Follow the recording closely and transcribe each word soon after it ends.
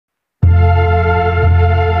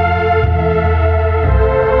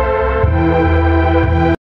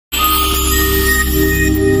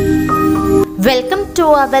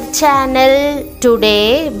our channel.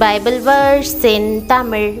 Today Bible verse in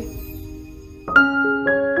Tamil.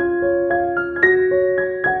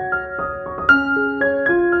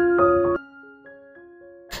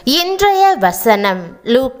 இன்றைய வசனம்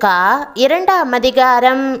லூக்கா 2ஆம்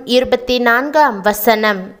அதிகாரம் 24ஆம்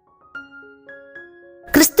வசனம்.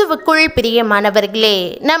 கிறிஸ்துவுக்குள் பிரியமானவர்களே,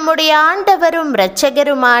 நம்முடைய ஆண்டவரும்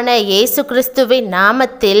இரட்சகருமான இயேசு கிறிஸ்துவின்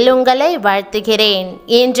நாமத்தில் உங்களை வாழ்த்துகிறேன்.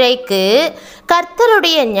 இன்றைக்கு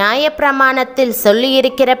கர்த்தருடைய நியாயப்பிரமாணத்தில்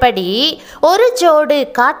சொல்லியிருக்கிறபடி ஒரு ஜோடு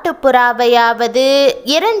காட்டுப்புறாவையாவது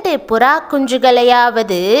 2 புறா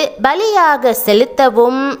குஞ்சுகளையாவது பலியாக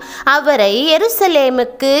செலுத்தவும் அவரை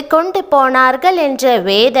எருசலேமுக்கு கொண்டு போனார்கள் என்ற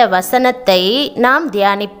வேத வசனத்தை நாம்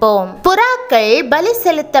தியானிப்போம். புறாக்கள் பலி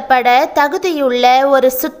செலுத்தப்பட தகுதியுள்ள ஒரு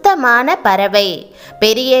சுத்தமான பறவை.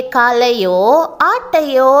 பெரிய காளையோ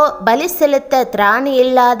ஆட்டையோ பலி செலுத்த திராணி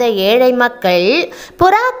இல்லாத ஏழை மக்கள்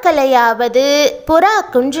புறாக்களையாவது புறா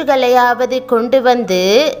குஞ்சுகளையாவது கொண்டு வந்து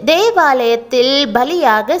தேவாலயத்தில்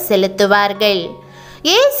பலியாக செலுத்துவார்கள்.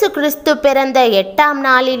 இயேசு கிறிஸ்து பிறந்த 8ஆம்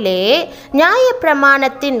நாளிலே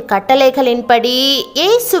நியாயப்பிரமாணத்தின் கட்டளைகளின்படி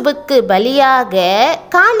இயேசுவுக்கு பலியாக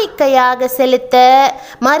காணிக்கையாக செலுத்த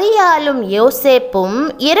மரியாளும் யோசேப்பும்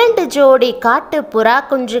 2 ஜோடி காட்டு புறா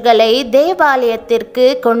குஞ்சுகளை தேவாலயத்திற்கு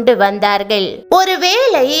கொண்டு வந்தார்கள்.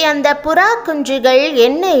 ஒருவேளை அந்த புறா குஞ்சுகள்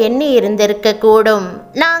என்ன எண்ணி இருந்திருக்க கூடும்.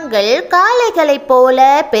 நாங்கள் காளைகளைப் போல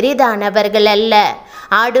பெரிதானவர்கள் அல்ல,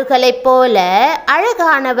 ஆடுகளைப் போல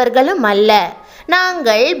அழகானவர்களும் அல்ல,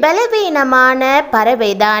 நாங்கள் பலவீனமான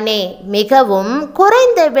பறவைதானே, மிகவும்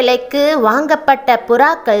குறைந்த விலைக்கு வாங்கப்பட்ட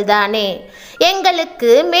புறாக்கள் தானே, எங்களுக்கு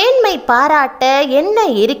மேன்மை பாராட்ட என்ன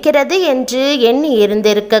இருக்கிறது என்று எண்ணி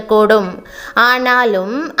இருந்திருக்கக்கூடும்.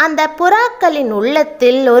 ஆனாலும் அந்த புறாக்களின்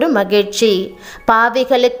உள்ளத்தில் ஒரு மகிழ்ச்சி.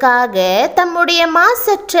 பாவிகளுக்காக தம்முடைய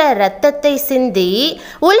மாசற்ற இரத்தத்தை சிந்தி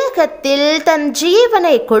உலகத்தில் தன்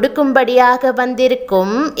ஜீவனை கொடுக்கும்படியாக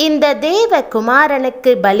வந்திருக்கும் இந்த தேவ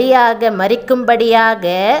குமாரனுக்கு பலியாக மரிக்கும்படியாக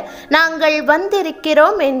நாங்கள்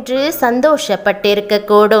வந்திருக்கிறோம் என்று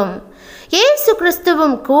சந்தோஷப்பட்டிருக்கக்கூடும். இயேசு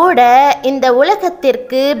கிறிஸ்துவும் கூட இந்த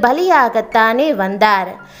உலகத்திற்கு பலியாகத்தானே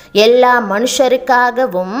வந்தார். எல்லா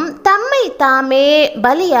மனுஷருக்காகவும் தம்மை தாமே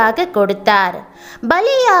பலியாக கொடுத்தார்.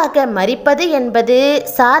 பலியாக மரிப்பது என்பது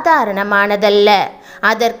சாதாரணமானதல்ல.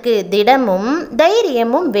 அதற்கு திடமும்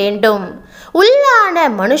தைரியமும் வேண்டும். உள்ளான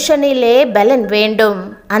மனுஷனிலே பலன் வேண்டும்.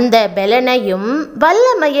 அந்த பலனையும்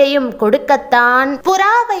வல்லமையையும் கொடுக்கத்தான்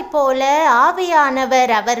புறாவை போல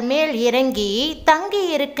ஆவியானவர் அவர் மேல் இறங்கி தங்கி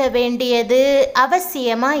இருக்க வேண்டியது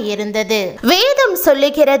அவசியமாய் இருந்தது. வேதம்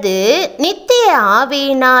சொல்லுகிறது, நித்திய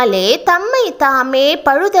ஆவியினாலே தம்மை தாமே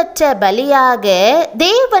பழுதற்ற பலியாக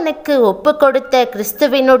தேவனுக்கு ஒப்பு கொடுத்த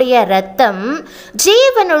கிறிஸ்துவினுடைய இரத்தம்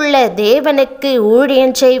ஜீவனுள்ள தேவனுக்கு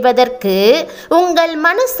ஊழியம் செய்வதற்கு உங்கள்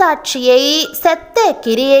மனசாட்சியை சத்த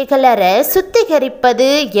கிரியைகளற சுத்திகரிப்பது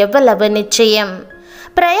எவ்வளவு நிச்சயம்.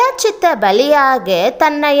 பிரயாச்சித்த பலியாக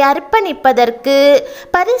தன்னை அர்ப்பணிப்பதற்கு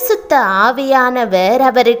பரிசுத்த ஆவியானவர்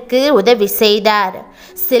அவருக்கு உதவி செய்தார்.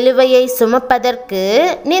 சிலுவையை சுமப்பதற்கு,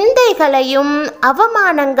 நிந்தைகளையும்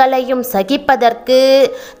அவமானங்களையும் சகிப்பதற்கு,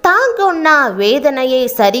 தாங்கொண்ணா வேதனையை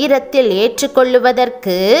சரீரத்தில்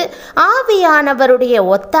ஏற்றுக்கொள்ளுவதற்கு ஆவியானவருடைய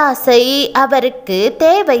ஒத்தாசை அவருக்கு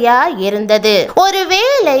தேவையாய் இருந்தது.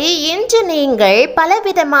 ஒருவேளை இன்று நீங்கள்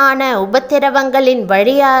பலவிதமான உபத்திரவங்களின்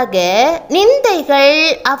வழியாக, நிந்தைகள்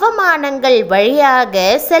அவமானங்கள் வழியாக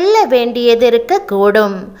செல்ல வேண்டியது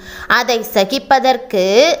இருக்கக்கூடும். அதை சகிப்பதற்கு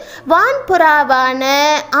வான்புறாவான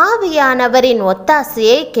ஆவியானவரின்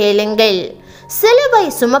ஒத்தாசையை கேளுங்கள். சிலுவை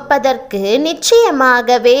சுமப்பதற்கு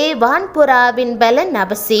நிச்சயமாகவே வான்புறாவின் பலன்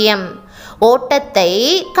அவசியம். ஓட்டத்தை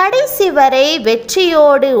கடைசி வரை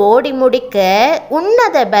வெற்றியோடு ஓடி முடிக்க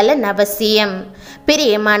உன்னத பலன் அவசியம்.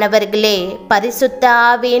 பிரியமானவர்களே, பரிசுத்த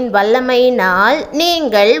ஆவியின் வல்லமையினால்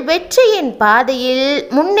நீங்கள் வெற்றியின் பாதையில்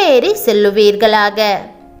முன்னேறி செல்லுவீர்களாக.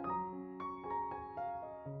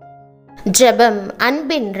 ஜெபம்.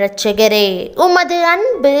 அன்பின் இரட்சகரே, உமது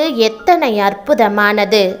அன்பு எத்தனை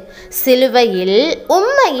அற்புதமானது. சிலுவையில்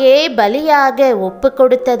உம்மையே பலியாக ஒப்பு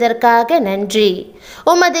கொடுத்ததற்காக நன்றி.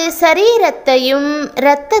 உமது சரீரத்தையும்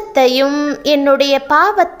இரத்தத்தையும் என்னுடைய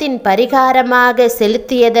பாவத்தின் பரிகாரமாக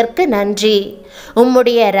செலுத்தியதற்கு நன்றி.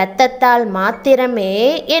 உம்முடைய இரத்தத்தால் மாத்திரமே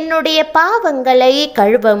என்னுடைய பாவங்களை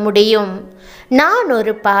கழுவ முடியும். நான்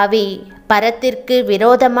ஒரு பாவி. பரத்திற்கு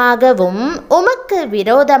விரோதமாகவும் உமக்கு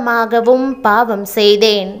விரோதமாகவும் பாவம்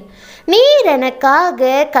செய்தேன். நீர்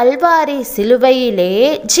எனக்காக கல்வாரி சிலுவையிலே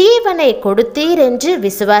ஜீவனை கொடுத்தீர் என்று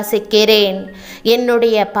விசுவாசிக்கிறேன்.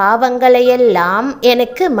 என்னுடைய பாவங்களையெல்லாம்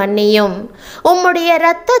எனக்கு மன்னியும். உம்முடைய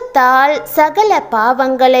இரத்தத்தால் சகல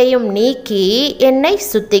பாவங்களையும் நீக்கி என்னை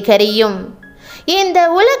சுத்திகரியும். இந்த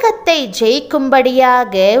உலகத்தை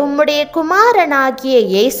ஜெயிக்கும்படியாக உம்முடைய குமாரனாகிய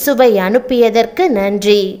இயேசுவை அனுப்பியதற்கு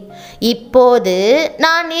நன்றி. இப்போது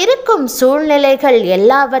நான் இருக்கும் சூழ்நிலைகள்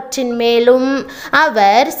எல்லாவற்றின் மேலும்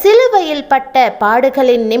அவர் சிலுவையில் பட்ட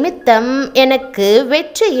பாடுகளின் நிமித்தம் எனக்கு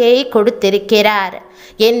வெற்றியை கொடுத்திருக்கிறார்.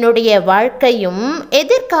 என்னுடைய வாழ்க்கையும்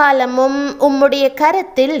எதிர்காலமும் உம்முடைய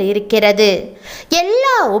கரத்தில் இருக்கிறது.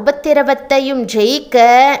 எல்லா உபத்திரவத்தையும் ஜெயிக்க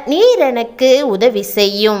நீர் எனக்கு உதவி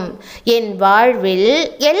செய்யும். என் வாழ்வில்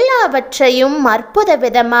எல்லாவற்றையும் அற்புத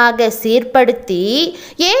விதமாக சீர்படுத்தி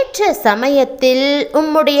ஏற்ற சமயத்தில்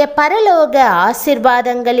உம்முடைய பரலோக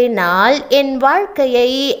ஆசீர்வாதங்களினால் என்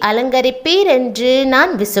வாழ்க்கையை அலங்கரிப்பீர் என்று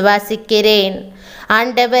நான் விசுவாசிக்கிறேன்.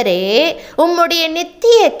 ஆண்டவரே, உம்முடைய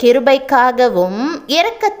நித்திய கிருபைக்காகவும்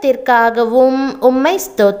இரக்கத்திற்காகவும் உம்மை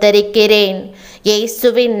ஸ்தோத்தரிக்கிறேன்.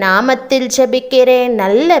 இயேசுவின் நாமத்தில் ஜெபிக்கிறேன்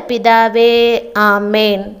நல்ல பிதாவே,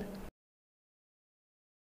 ஆமேன்.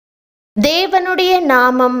 தேவனுடைய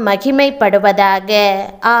நாமம் மகிமைப்படுவதாக.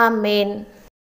 ஆமேன்.